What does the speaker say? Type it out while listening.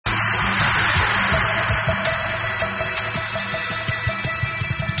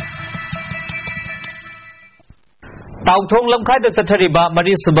Nauthong Lamkai the Satariba,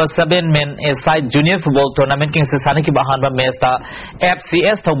 Marie Suba 7 Men a side junior football tournament King Sanaki Bahana Mesta,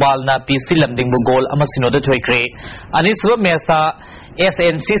 FCS Tobalna, PC Lamding Bugol, Amasino the Toykre, Aniswa Mesta,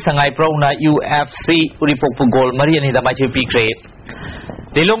 SNC Sangai Prona, UFC, Uripok Pugol, Marian Hidamachi Pikre.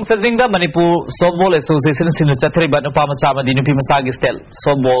 Dilong Sazinga Manipur Softball Association in the Chatri Banapama Dinupi Masagi Stel,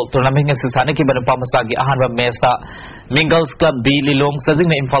 Softball Tournament in Sanaki Banapamasagi Ahanba Mesta, Mingles Club B, Lilong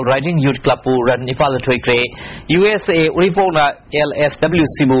Sazing Infal Riding Youth Club Run Nipala Toykre, USA Urifona LSW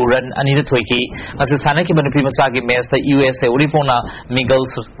Sibu Run Anita Toyki, as the Sanaki Banapi Masagi Mesta, USA Urifona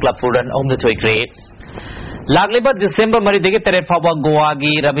Mingles Club Run on the Toykre. Lagliba December Maridege Terefawa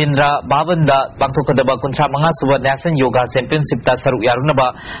Goagi Rabindra Bhavanda Bangtokadaba Kuntra Mangasuba National Yoga Championship Tasaru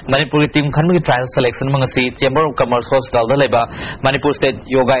Yarunaba Manipur team Kanmi Trial Selection Mangasi Chamber of Commerce Hostel the Leba Manipur State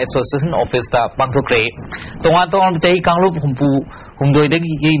Yoga Association Office Bangtokre Tongato on Jay Kanglup Humpu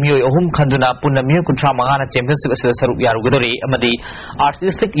Humdoidegi Mio Hum Kanduna Punamio Kuntra Mangana Championship Saru Yaruguri Amadi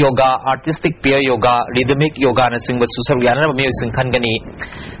Artistic Yoga, Artistic Peer Yoga, Rhythmic Yoga and Sing with Susaru Yarana Music Kangani.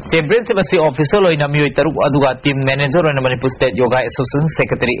 Championship officer in a Taru Aduga team manager and Manipur State Yoga Association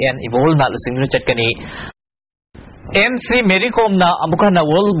Secretary and Evol Nalusing Chatkani. MC Mericomna Amukana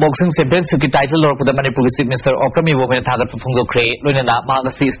World Boxing Championship title or the Manipur Mr. Okrami Women Tagat Fungo Cray, Lunana,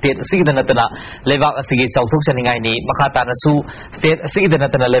 Magasi State Siganatana, Leva Asigi South Saningani, Makatana Su, State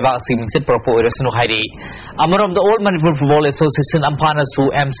Siganatana Leva Sing Sit Propo Resno Haidi. Amor of the Old Manipur Football Association Ampana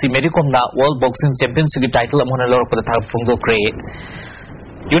Su MC Mericomna World Boxing Championship title Amona Lord for the Tagat Fungo Cray.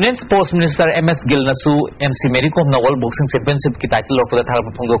 Union Sports Minister MS Gilnasu MC Mericom World Boxing Championship ki title for the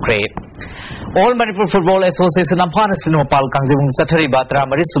Tharapfungo Cray. All Manipur Football Association Ampana Sinopal Kangzibung Satari Batra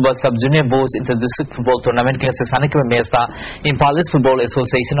Marisuba Sub Junior Boys Inter-District Football Tournament King Sasanik Mesta Impalis Football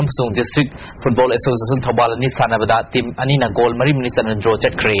Association Amsung District Football Association Tobal Nisanabada Team Anina Gold Marie Minister and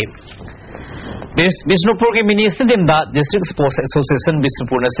Roger Cray. Bisnupur ki Minister Dimda District Sports Association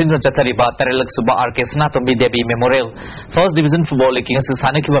Bisnupur Nasin Jatariba Tarelak Suba Arkesna Tombi Debi Memorial First Division Football King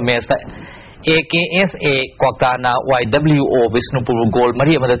Sasanik Mesta AKSA Kwakana YWO Bisnupur Gold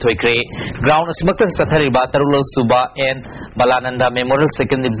Maria Mother Toykre Ground Smakta Satariba Tarulal Suba and Balananda Memorial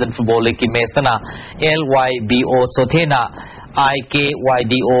Second Division Football League Mestana LYBO Sotena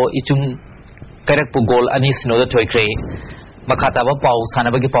IKYDO Ichum Karakpu Gold Anis Noda Toykre Makataba Pau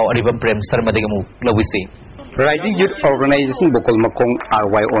Sanabagi Pau Aribam Prem Sarmadigamu Lawisi. Rising Youth Organization Bokol Makong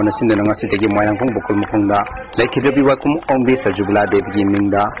RY on a Sindanga City Moyangong Bokol Makonga, like Hidabiwakum Ombi Sajubla Devi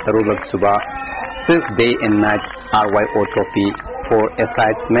Minda, Tarulak Suba, 6th day and night RYO trophy for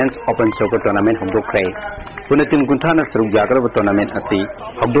Asides Men's Open Soccer Tournament Hogdo Cray. Punatim Guntana Sru Yagrava Tournament Asi,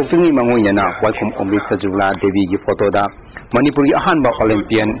 Hogdokini Mangoyana, welcome Ombi Sajubla Devi Fotoda, Manipuri Ahanba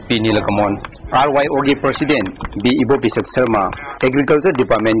Olympian P. Nilakamon, RYOG President B. Ibo Bisok Sharma, Agriculture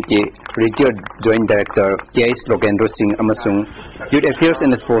Department K. Retired Joint Director K. Lokendra Singh Amasung, Youth Affairs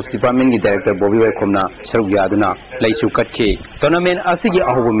and Sports Department Director Bobby Wakomna, Sarugiyaduna, Laisu Katke, Tournament Asigi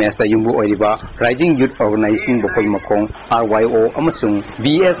Ahu Mesta Yumbu Oriba, Rising Youth Organization Bokol Makong, RYO Amasung,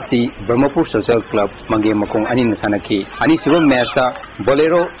 BSC Brahmapur Social Club, Mange Makong Anin Sanaki, Ani Surum Mesta,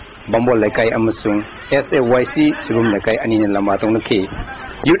 Bolero, Bambo Lekai Amasung, SAYC Surum Lekai Anin Lamatong Naki.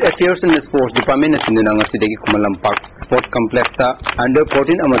 Youth Affairs and Sports Department is in the Nangasidegi Kumalampak Sport Complex under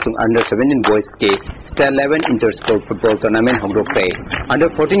 14 Amasung under 17 boys K Star 11 Inter-School Football Tournament Hogdo Play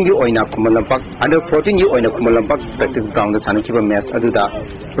under 14 U Oina Kumalampak under 14 U Oina Kumalampak Practice Ground the Sanakiba Mas Aduda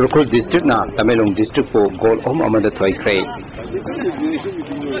Rukul District na Tamelong District for Goal Amanda Toy Cray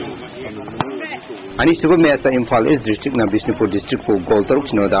Ani Suba Mesta Imphal East District na Bisnupur District for Goal Taruk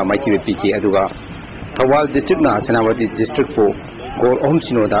Sinoda Mighty PK Aduga Thawal District na Sanawati District for Goal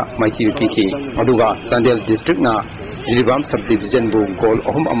Sinoda Mighty PK Aduga Sandel District na Ribam Subdivision Bu Goal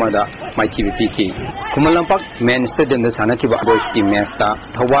Amada Mighty PK Kumalampak Men Stadium the Sanakiba Boys Team Mesta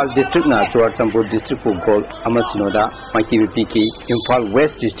Thawal District na Chuarchampur District for Goal Sinoda Mighty PK Imphal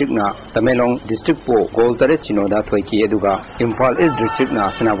West District na Tamelong District for Goal Tare Sinoda Toiki Aduga Imphal East District na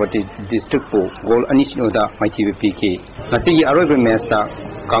Sanawati District for Goal Sinoda Mighty PK Nasigi Arabic Mesta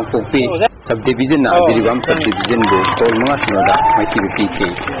Kangpokpi Subdivision na Diribam Subdivision Bu Goal Mga Sinoda Mighty PK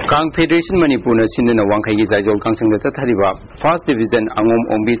Kang Federation Manipur na Sindana Wangkai Zaijol Kangsang Tatariba First Division Angom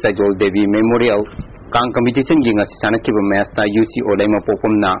Ombi Zaijol Devi Memorial Kang Competition Ginga Sanakiba Mesta UC Olaima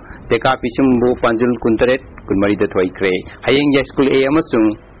Popom na Teka Pisumbu Panjul Kuntaret Kunmari the Toy Cray Hayeng School A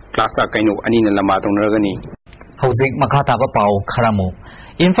Amasung Klasa Kaino Anina Lamatong Ragani Housing Makataba Pau Karamu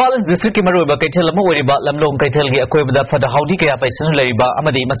Infal District Kimaruba Kaitelamu Riba Lamlong Kaitelgi Aquabda for the Howdy Kaya Paisan Lariba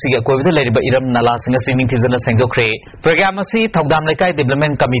Amadi Masiga Aquabda Lariba Iram Nala Singasing Kizana Sango Cray Programasi Togdam Lekai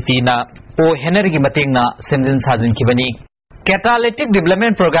Development Committee na O Henry Mating na Semjin Sajin Kibani Catalytic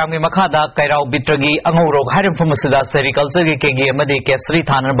Development Program की मखादा कैराव बिट्रगी अंगौरोग Hiram फमसदा sericulture की केगी अमदि केसरी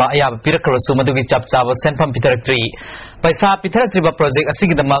थानरबा अयाब पिरकरसु मदुगी चपचाब सेनफम पिथरक्ट्री पैसा पिथरक्ट्रीबा project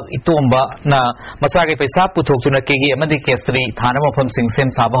असिगिदमक इतोंबा ना मसागे पैसा पुथोक्तुना केगी अमदि केसरी थानम मफम सिंग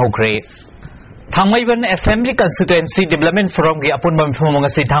same साबा होख्रे थांगमैबन assembly constituency development forum की अपुनबा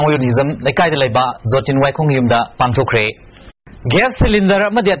मिफमंग असि थांगमैबन हिजम लेकायद लेबा जोटिन वाइखोंग युमदा पांगथोख्रे gas cylinder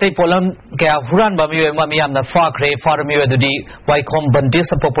अतई pollen क्या हुरान फाख्रे फारमी वाइखोम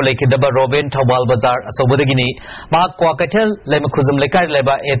बंदिस पोपोलेखिदब रोबेन थौबाल बाजार अचौबदगिनी क्वा कैथल खुजम लेकाय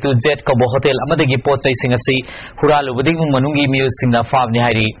लेबा ए टू जेड कब होटेल पोचई हुरालुबदी मनुंगी मियोसिंगना फाबनी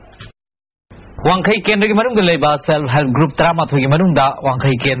हाइरी वांखई केंद्र की मनुंग लेबा सेल्फ हेल्प ग्रुप 13 की मनुंगदा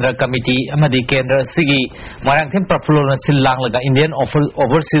वांखई केंद्र कमिटी अमदी केंद्र सिगी मरांगथेम प्रफुल्ल सिल लांगलगा इंडियन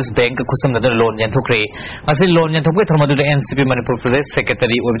ओवरसीज बैंक खुसमद लोन यंथुख्रे असी लोन यंथुखे थमदु एनसीपी मणिपुर प्रदेश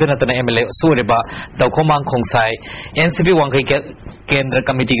सेक्रेटरी ओबिदनतन एमएलए सुरेबा दौखोमांग खोंसाई एनसीपी वांखई केंद्र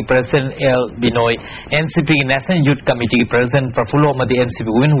कमिटी की प्रेसिडेंट एल बिनोय एनसीपी की नेशनल यूथ कमिटी की president Praful अमदी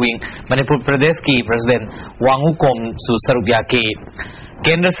NCP women wing Manipur प्रदेश की प्रेसिडेंट वांगू कोम सु सरुग्या के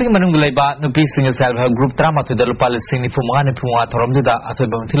केंद्र सिंह मनुंग लेबा नुपी Singh self help group 13 the लुपा लिसिंग निफुमंगा निफुमंगा थोरमदुदा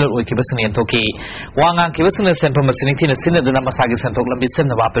अथोइबम थिलर ओइखिबसिंग यंथोकी Vanga किबसिंग सेंपम मसिनी thin सिनदुना मसागी सेंथोक लंबी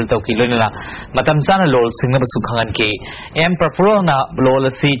सेमना बापेल तौकी लोइना मतम चाना लोल सिंगबसु खंगन के एम प्रफुल्लना लोल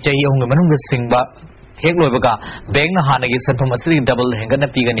असि चही अहुंग मनुंग सिंगबा हेक लोइबगा बैंक ना हानगी सेंपम असि डबल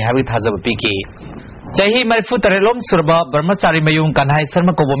हेंगना पीगनी हाबि थाजब पीकी चाही मरफु तरेलोम सुरबा ब्रह्मचारी मयूम कन्हाई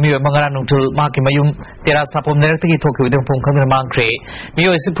शर्मा को मियो मंगरा नुथुल माकी मयूम तेरा सापोम नेरतगी थोखे विदम पुम खमर मांगख्रे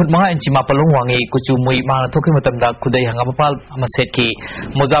मियो इस फुट मंगा इंची मापलों वांगे कुचु मुई माना थोखे मतमदा खुदै हंगामपाल अमसेटकी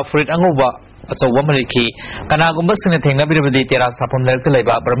मुजाफरित अंगोबा अचौबा मरिखी कनागुंबा सिंह थेंगनाबिरबदी तेरा सापोम नेरत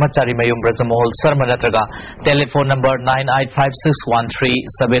लेबा ब्रह्मचारी मयूम ब्रजमोहल शर्मा नत्रगा टेलीफोन नंबर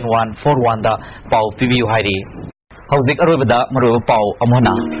 9856137141 दा पाउ पीबीयू हाइरी हौजिक अरोबदा मरुब पाउ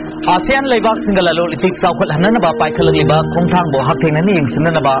अमोना आसियान लेबाक सिंगल लोल इतिक चाउखल हननबा पाइखलगिबा खोंथांग बो हाथेंगनी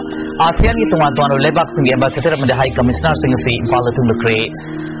यिंगसिननबा आसियान की तोमान तोमान लेबाक सिंग एम्बेसडर अमदे हाई कमिश्नर सिंग सी इम्फाल थुंगख्रे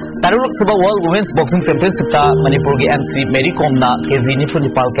तारुक सुबह वर्ल्ड वुमेन्स बॉक्सिंग चैंपियनशिप ता मणिपुर की एमसी मेरी कॉमना केजी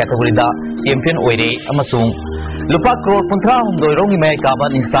निफुनिपाल कैटेगरी दा चैंपियन ओइरे अमसुंग लुपा करोड़ 13 रोंगी मय काबा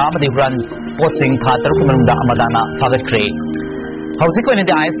निस्ता अमदे हुरान पोचिंग था तरु मनुंदा अमदाना फागत्ख्रे हौजिक ओइने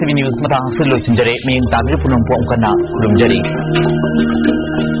आईएसटीवी न्यूज मता हंसल लोइसिंजरे मिंग ताबिर पुनम पोंकना खुलुमजरी